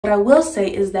What I will say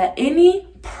is that any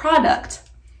product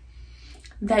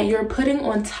that you're putting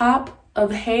on top of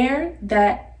hair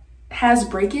that has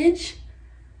breakage,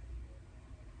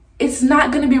 it's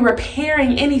not going to be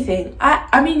repairing anything.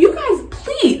 I mean, you guys,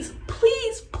 please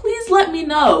let me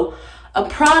know a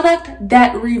product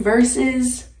that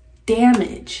reverses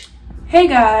damage. Hey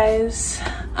guys,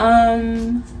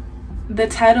 the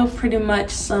title pretty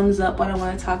much sums up what I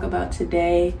want to talk about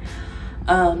today.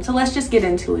 So let's just get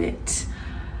into it.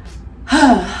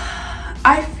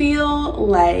 I feel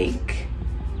like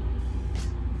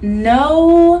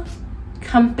no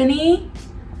company,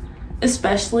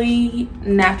 especially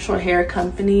natural hair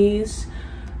companies,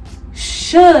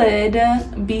 should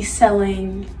be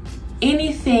selling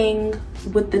anything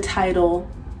with the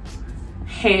title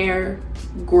hair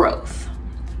growth.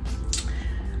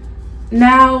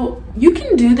 Now, you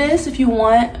can do this if you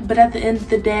want, but at the end of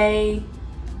the day,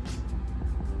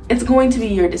 it's going to be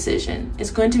your decision.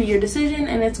 It's going to be your decision,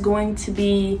 and it's going to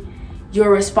be your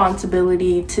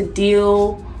responsibility to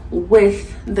deal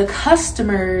with the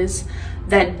customers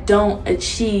that don't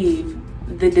achieve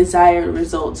the desired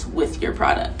results with your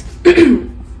product.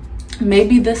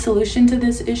 Maybe the solution to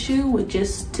this issue would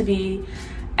just to be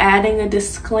adding a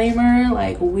disclaimer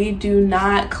like, we do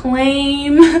not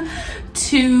claim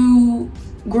to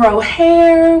grow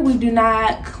hair, we do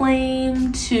not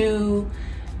claim to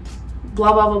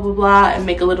blah blah blah blah blah, and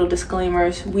make a little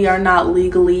disclaimers. We are not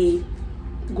legally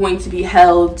going to be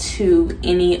held to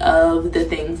any of the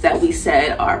things that we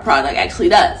said our product actually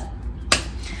does.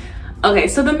 Okay,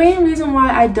 so the main reason why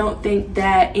I don't think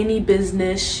that any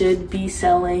business should be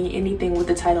selling anything with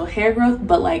the title hair growth,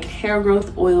 but like hair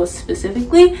growth oil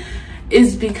specifically,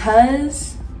 is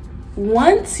because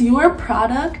once your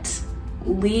product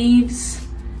leaves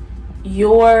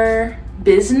your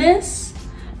business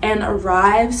and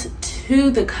arrives to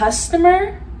the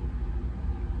customer,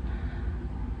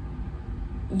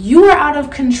 you are out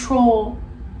of control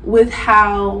with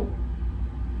how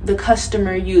the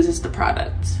customer uses the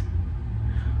product.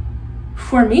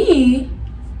 For me,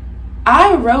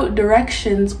 I wrote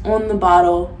directions on the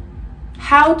bottle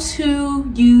how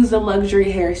to use a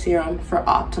luxury hair serum for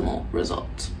optimal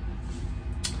results.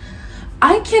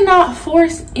 I cannot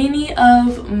force any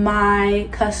of my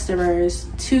customers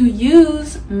to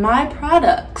use my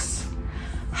products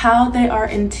how they are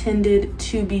intended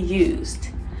to be used.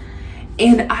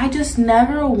 And I just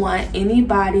never want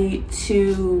anybody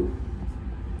to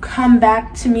come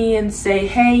back to me and say,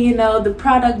 hey, you know, the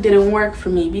product didn't work for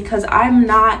me, because I'm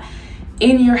not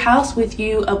in your house with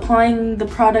you applying the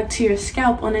product to your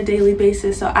scalp on a daily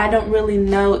basis. So I don't really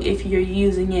know if you're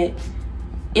using it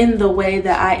in the way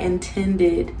that I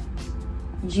intended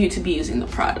you to be using the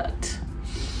product.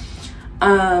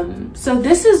 So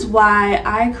this is why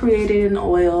I created an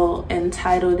oil and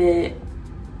titled it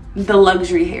the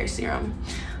Luxury Hair Serum.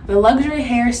 The Luxury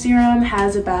Hair Serum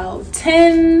has about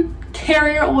 10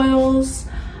 carrier oils,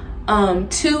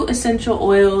 2 essential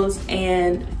oils,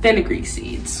 and fenugreek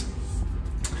seeds.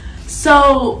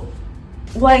 So,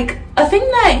 like, a thing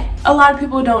that a lot of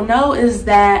people don't know is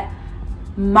that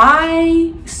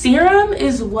my serum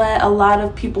is what a lot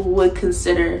of people would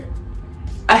consider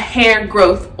a hair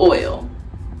growth oil.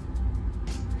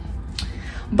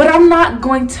 But I'm not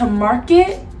going to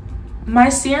market my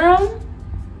serum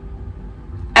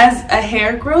as a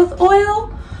hair growth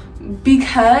oil,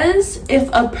 because if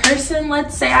a person,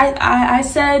 let's say I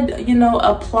said, you know,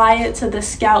 apply it to the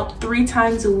scalp 3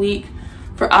 times a week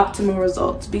for optimal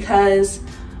results, because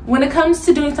when it comes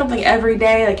to doing something every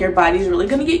day, like, your body's really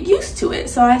going to get used to it.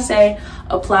 So I say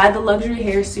apply the luxury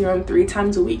hair serum 3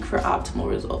 times a week for optimal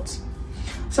results.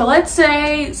 So let's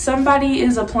say somebody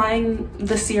is applying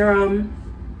the serum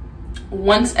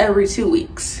once every 2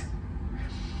 weeks,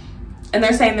 and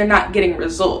they're saying they're not getting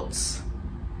results.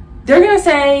 They're gonna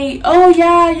say, oh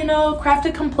yeah, you know,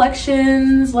 Crafted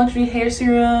Complexions luxury hair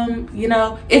serum, you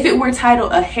know, if it were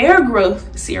titled a hair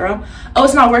growth serum, oh,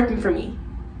 it's not working for me.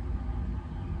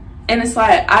 And it's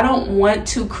like, I don't want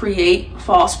to create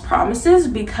false promises,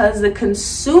 because the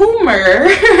consumer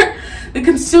the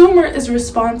consumer is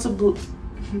responsible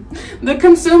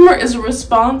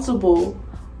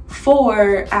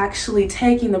for actually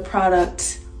taking the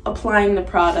product, applying the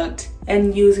product,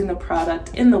 and using the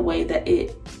product in the way that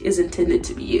it is intended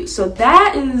to be used. So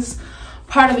that is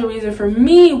part of the reason for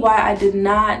me why I did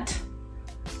not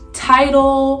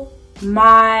title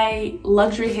my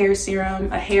luxury hair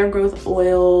serum a hair growth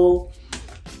oil.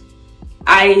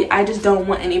 I just don't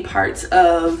want any parts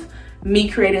of me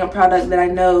creating a product that I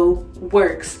know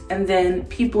works and then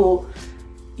people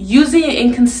using it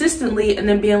inconsistently and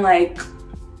then being like,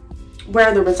 where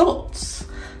are the results?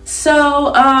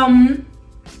 So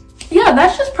yeah,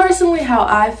 that's just personally how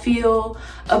I feel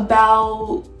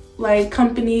about like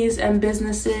companies and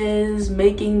businesses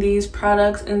making these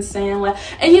products and saying like,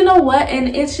 and you know what,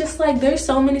 and it's just like there's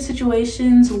so many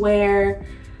situations where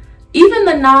even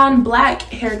the non-black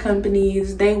hair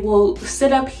companies, they will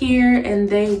sit up here and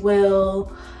they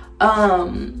will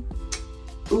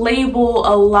label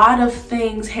a lot of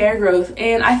things hair growth.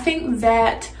 And I think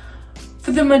that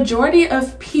for the majority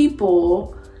of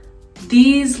people,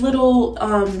 these little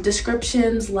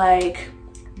descriptions like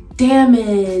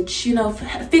damage, you know,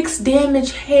 fix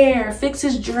damaged hair,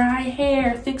 fixes dry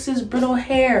hair, fixes brittle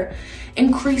hair,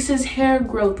 increases hair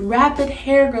growth, rapid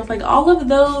hair growth, like all of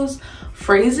those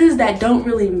phrases that don't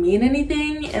really mean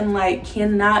anything and like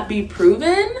cannot be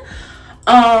proven,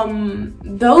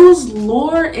 those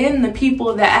lure in the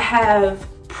people that have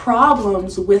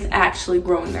problems with actually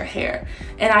growing their hair.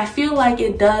 And I feel like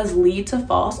it does lead to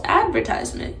false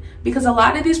advertisement, because a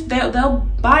lot of these, they'll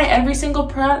buy every single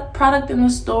product in the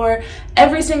store,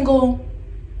 every single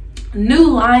new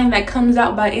line that comes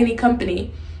out by any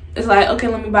company. It's like, okay,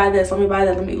 let me buy this, let me buy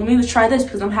that, let me just try this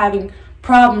because I'm having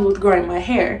problems with growing my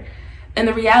hair. And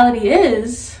the reality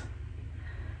is,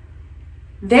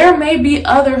 there may be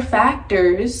other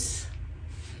factors,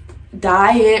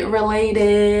 diet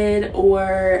related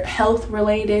or health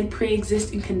related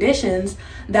pre-existing conditions,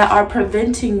 that are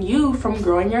preventing you from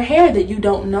growing your hair that you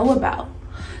don't know about.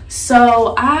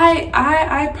 So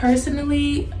I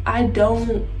personally, I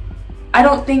don't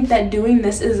think that doing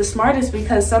this is the smartest,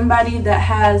 because somebody that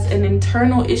has an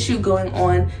internal issue going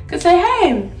on could say,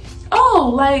 hey,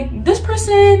 oh, like this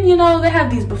person, you know, they have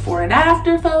these before and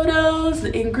after photos,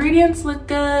 the ingredients look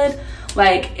good.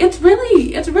 Like it's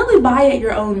really buy at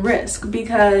your own risk,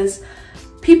 because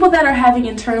people that are having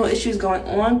internal issues going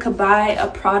on could buy a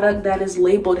product that is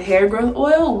labeled hair growth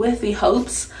oil with the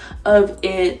hopes of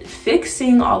it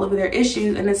fixing all of their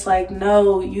issues. And it's like,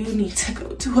 no, you need to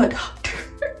go to a doctor.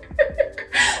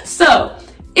 So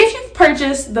if you've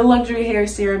purchased the luxury hair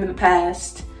serum in the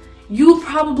past, you'll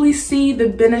probably see the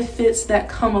benefits that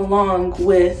come along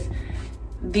with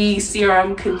the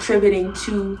serum contributing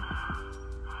to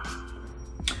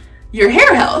your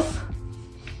hair health.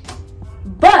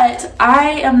 But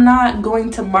I am not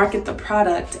going to market the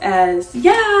product as,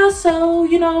 yeah, so,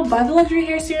 you know, buy the luxury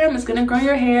hair serum, it's gonna grow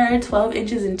your hair 12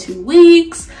 inches in 2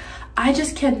 weeks. I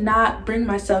just cannot bring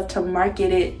myself to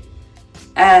market it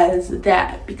as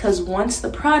that, because once the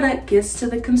product gets to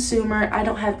the consumer, I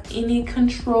don't have any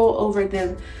control over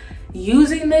them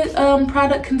using the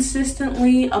product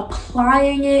consistently,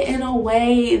 applying it in a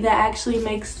way that actually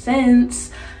makes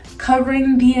sense,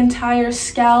 covering the entire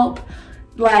scalp.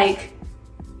 Like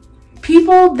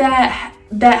people that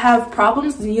have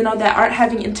problems, you know, that aren't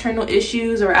having internal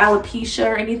issues or alopecia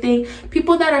or anything,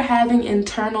 people that are having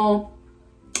internal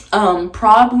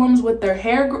problems with their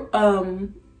hair,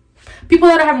 people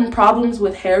that are having problems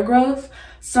with hair growth,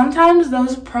 sometimes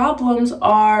those problems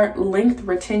are length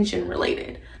retention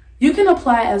related. You can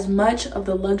apply as much of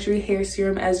the luxury hair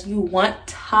serum as you want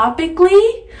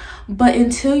topically, but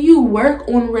until you work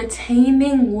on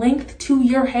retaining length to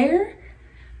your hair,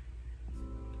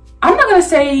 I'm not gonna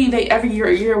say that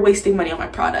you're wasting money on my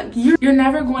product. You're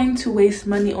never going to waste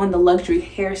money on the luxury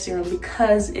hair serum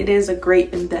because it is a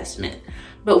great investment.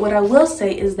 But what I will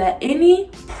say is that any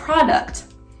product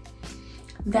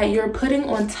that you're putting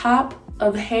on top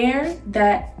of hair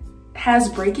that has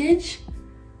breakage,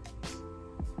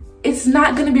 it's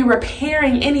not going to be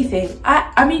repairing anything.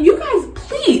 I mean, you guys,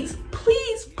 please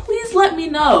let me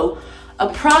know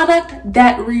a product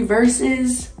that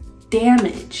reverses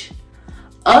damage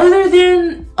other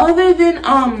than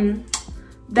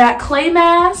that clay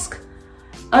mask,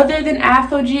 other than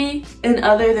Afro-G, and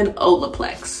other than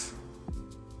Olaplex.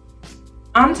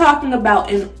 I'm talking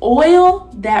about an oil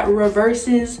that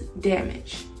reverses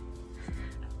damage.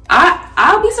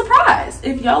 I'll be surprised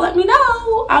if y'all let me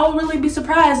know. I'll really be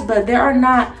surprised, but there are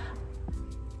not,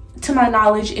 to my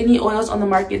knowledge, any oils on the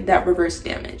market that reverse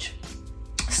damage.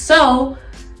 So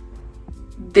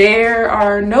there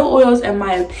are no oils, in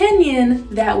my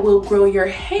opinion, that will grow your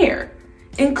hair,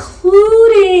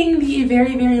 including the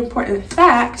very, very important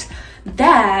fact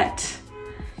that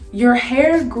your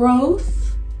hair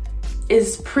growth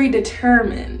is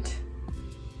predetermined.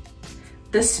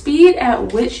 The speed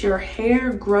at which your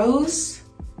hair grows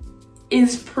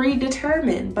is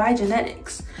predetermined by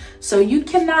genetics. So you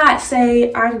cannot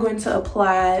say, I'm going to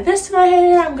apply this to my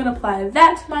hair, I'm going to apply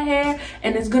that to my hair,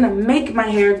 and it's going to make my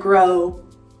hair grow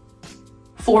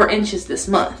 4 inches this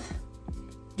month.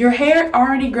 Your hair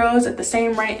already grows at the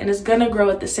same rate, and it's going to grow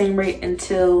at the same rate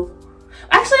until...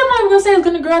 Actually, I'm not even going to say it's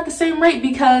going to grow at the same rate,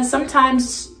 because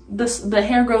sometimes the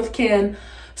hair growth can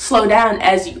slow down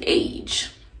as you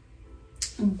age.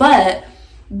 But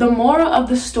the moral of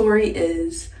the story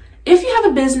is, if you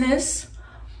have a business,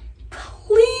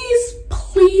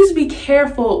 please be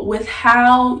careful with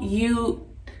how you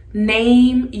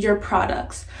name your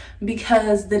products,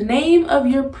 because the name of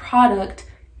your product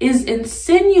is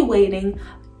insinuating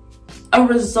a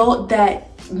result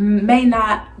that may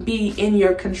not be in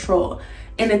your control.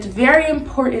 And it's very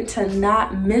important to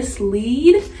not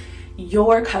mislead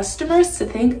your customers to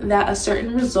think that a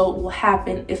certain result will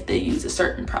happen if they use a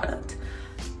certain product.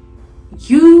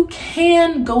 You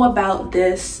can go about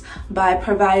this by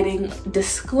providing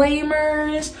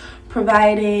disclaimers,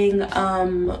 providing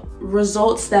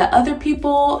results that other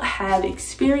people have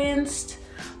experienced,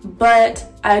 but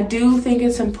I do think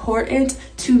it's important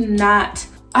to not,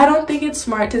 I don't think it's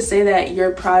smart to say that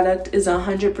your product is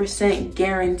 100%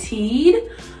 guaranteed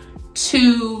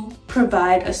to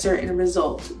provide a certain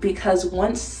result, because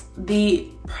once the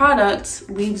product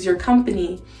leaves your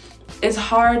company, it's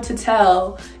hard to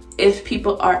tell if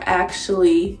people are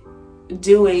actually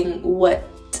doing what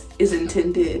is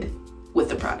intended with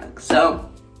the product. So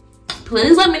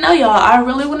please let me know, y'all. I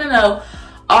really want to know,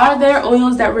 are there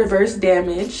oils that reverse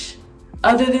damage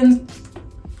other than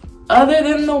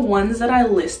the ones that I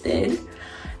listed?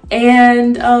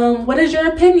 And what is your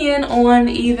opinion on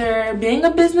either being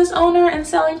a business owner and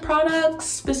selling products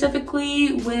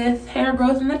specifically with hair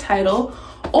growth in the title,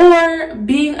 or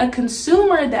being a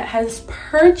consumer that has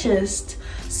purchased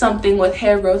something with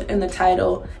hair growth in the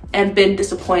title and been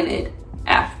disappointed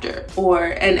after,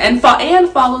 and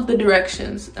followed the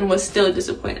directions and was still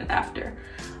disappointed after?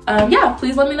 Yeah,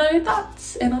 please let me know your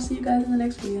thoughts, and I'll see you guys in the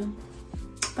next video.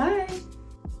 Bye.